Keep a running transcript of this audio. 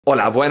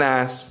Hola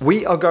Buenas!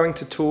 We are going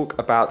to talk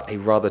about a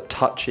rather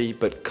touchy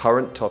but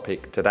current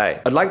topic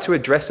today. I'd like to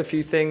address a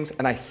few things,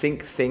 and I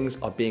think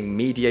things are being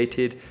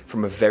mediated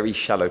from a very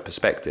shallow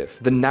perspective.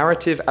 The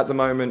narrative at the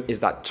moment is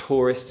that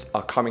tourists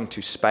are coming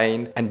to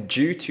Spain and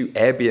due to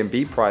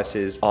Airbnb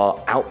prices are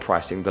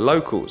outpricing the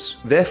locals.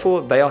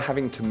 Therefore, they are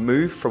having to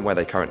move from where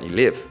they currently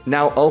live.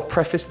 Now, I'll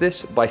preface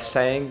this by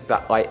saying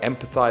that I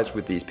empathize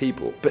with these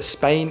people, but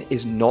Spain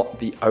is not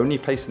the only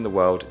place in the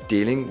world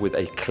dealing with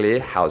a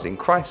clear housing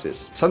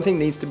crisis. Something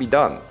needs to be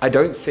done. I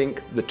don't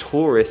think the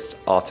tourists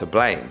are to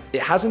blame.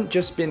 It hasn't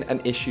just been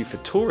an issue for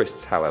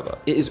tourists, however.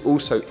 It is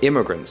also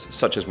immigrants,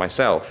 such as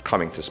myself,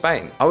 coming to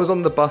Spain. I was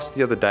on the bus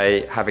the other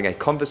day having a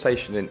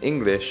conversation in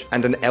English,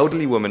 and an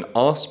elderly woman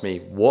asked me,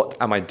 "What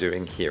am I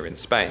doing here in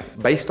Spain?"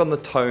 Based on the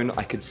tone,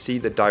 I could see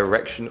the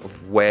direction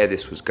of where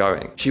this was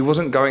going. She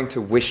wasn't going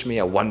to wish me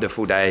a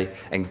wonderful day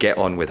and get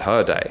on with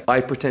her day.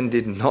 I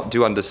pretended not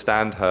to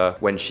understand her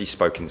when she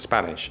spoke in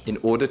Spanish in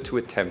order to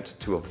attempt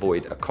to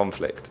avoid a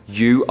conflict.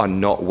 "You are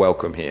not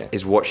welcome here,"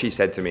 is what she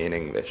said to me in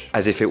English,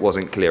 as if it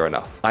wasn't clear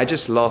enough. I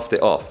just laughed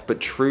it off, but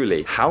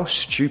truly, how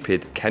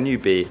stupid can you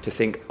be to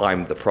think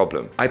I'm the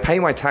problem? I pay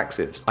my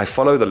taxes, I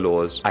follow the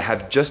laws, I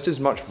have just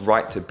as much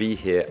right to be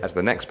here as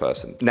the next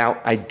person. Now,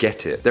 I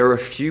get it. There are a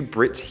few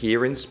Brits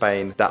here in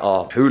Spain that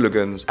are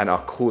hooligans and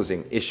are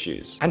causing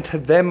issues. And to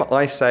them,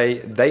 I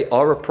say they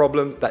are a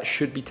problem that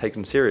should be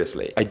taken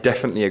seriously. I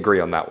definitely agree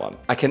on that one.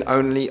 I can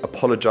only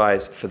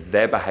apologize for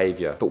their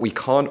behavior, but we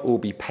can't all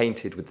be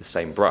painted with the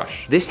same brush.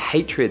 This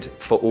hatred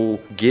for all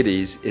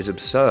Guiris is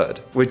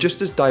absurd. We're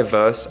just as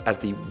diverse as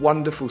the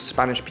wonderful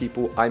Spanish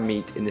people I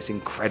meet in this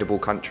incredible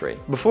country.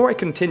 Before I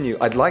continue,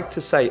 I'd like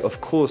to say,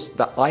 of course,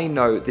 that I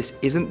know this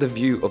isn't the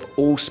view of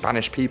all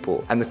Spanish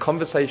people, and the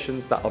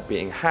conversations that are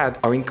being had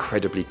are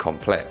incredibly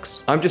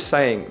complex. I'm just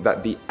saying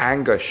that the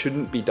anger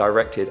shouldn't be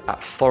directed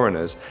at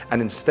foreigners and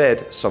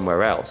instead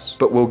somewhere else.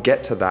 But we'll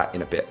get to that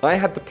in a bit. I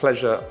had the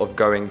pleasure of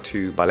going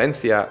to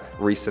Valencia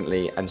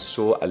recently and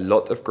saw a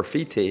lot of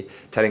graffiti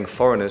telling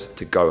foreigners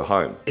to go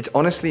home. It's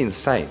honestly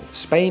insane.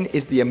 Spain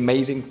is the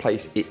amazing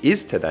place it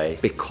is today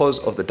because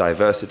of the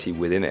diversity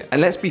within it.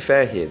 And let's be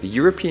fair here, the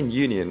European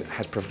Union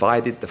has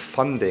provided the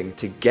funding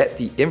to get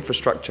the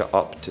infrastructure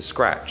up to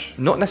scratch,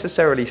 not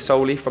necessarily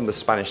solely from the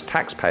Spanish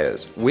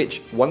taxpayers,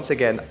 which once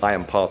again I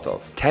am part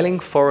of. Telling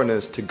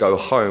foreigners to go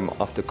home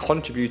after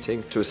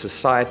contributing to a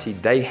society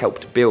they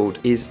helped build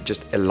is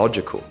just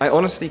illogical. I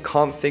honestly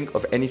can't think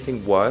of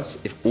anything worse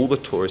if all the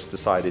tourists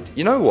decided,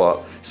 you know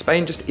what,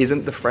 Spain just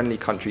isn't the friendly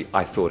country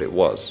I thought it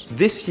was.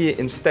 This year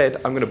instead,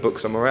 I'm going to book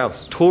somewhere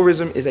else.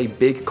 Tourism is a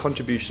big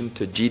contribution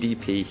to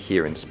GDP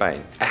here in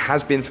Spain. It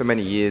has been for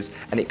many years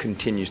and it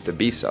continues to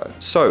be so.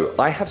 So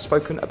I have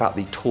spoken about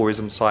the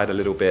tourism side a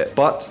little bit,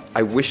 but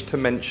I wish to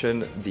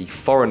mention the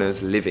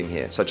foreigners living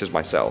here, such as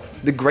myself.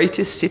 The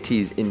greatest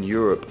cities in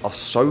Europe are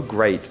so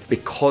great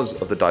because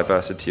of the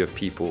diversity of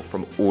people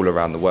from all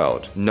around the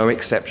world. No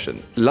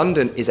exception.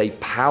 London is a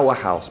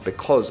powerhouse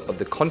because of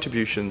the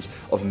contributions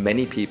of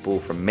many people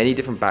from many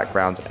different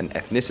backgrounds and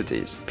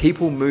ethnicities.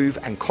 People move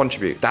and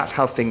contribute. That's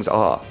how things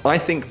are. I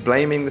think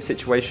blaming the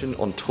situation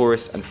on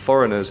tourists and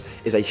foreigners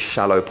is a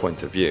shallow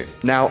point of view.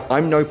 Now,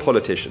 I'm no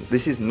politician.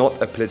 This is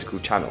not a political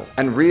channel.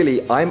 And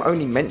really, I'm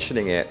only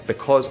mentioning it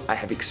because I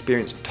have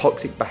experienced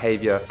toxic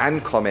behavior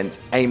and comments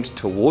aimed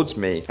towards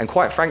me, and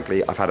quite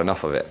frankly, I've had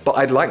enough of it. But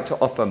I'd like to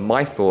offer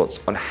my thoughts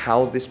on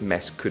how this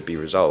mess could be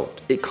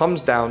resolved. It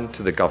comes down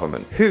to the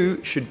government,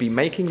 who should be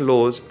making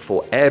laws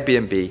for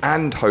Airbnb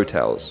and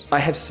hotels. I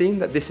have seen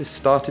that this has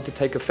started to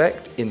take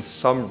effect in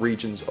some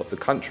regions of the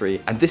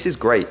country, and this is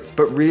great.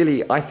 But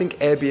really, I think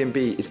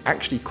Airbnb is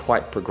actually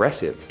quite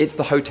progressive. It's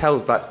the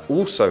hotels that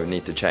also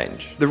need to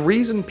change. The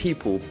reason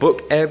people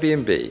book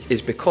Airbnb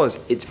is because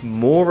it's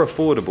more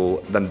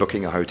affordable than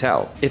booking a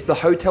hotel. If the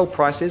hotel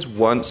prices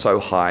weren't so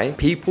high,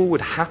 people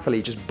would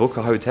happily just book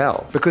a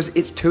hotel because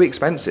it's too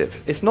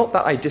expensive. It's not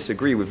that I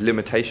disagree with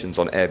limitations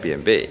on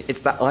Airbnb. It's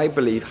that I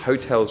believe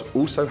hotels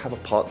also have a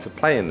part to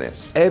play in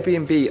this.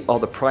 Airbnb are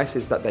the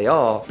prices that they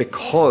are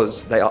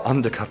because they are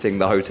undercutting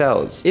the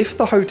hotels. If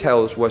the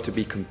hotels were to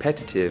be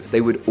competitive,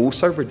 they would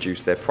also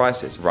reduce their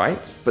prices,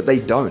 right? But they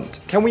don't.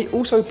 Can we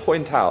also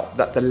point out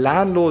that the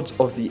landlords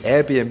of the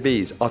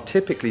Airbnbs are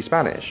typically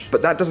Spanish?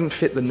 But that doesn't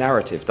fit the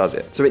narrative, does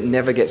it? So it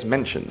never gets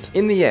mentioned.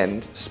 In the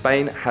end,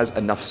 Spain has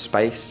enough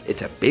space.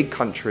 It's a big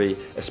country,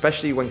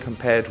 especially when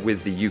compared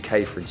with the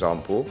UK, for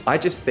example. I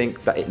just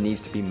think that it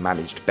needs to be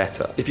managed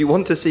better. If you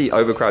want to see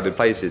overcrowded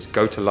places,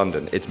 go to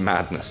London. It's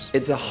madness.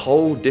 It's a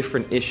whole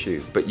different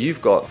issue, but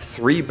you've got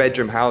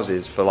 3-bedroom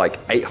houses for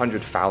like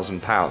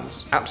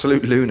 £800,000.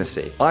 Absolute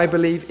lunacy. I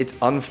believe it's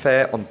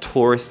unfair on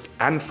tourists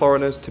and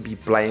foreigners to be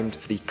blamed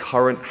for the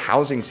current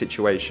housing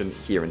situation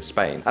here in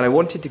Spain. And I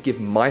wanted to give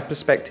my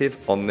perspective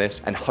on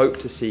this and hope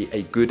to see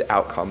a good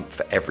outcome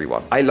for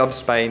everyone. I love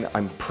Spain.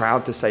 I'm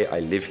proud to say I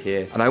live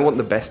here and I want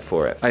the best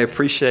for it. I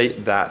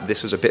appreciate that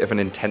this was a bit of an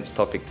intense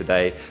topic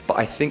today, but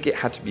I think it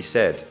had to be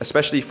said,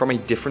 especially from a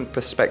different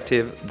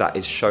perspective that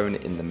is shown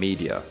in the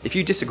media. If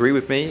you disagree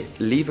with me,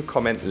 leave a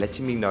comment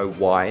letting me know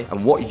why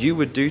and what you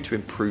would do to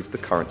improve improve the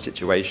current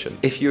situation.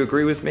 If you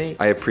agree with me,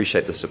 I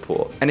appreciate the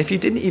support. And if you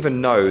didn't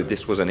even know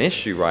this was an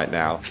issue right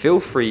now,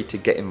 feel free to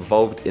get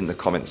involved in the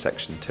comment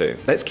section too.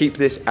 Let's keep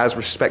this as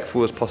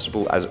respectful as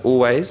possible as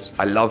always.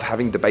 I love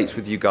having debates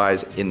with you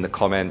guys in the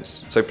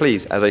comments. So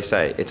please, as I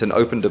say, it's an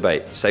open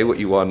debate. Say what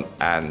you want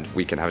and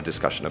we can have a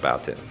discussion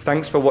about it.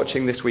 Thanks for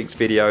watching this week's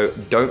video.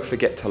 Don't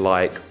forget to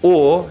like,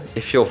 or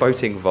if you're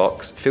voting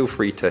Vox, feel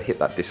free to hit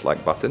that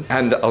dislike button.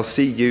 And I'll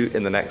see you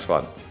in the next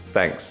one.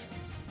 Thanks.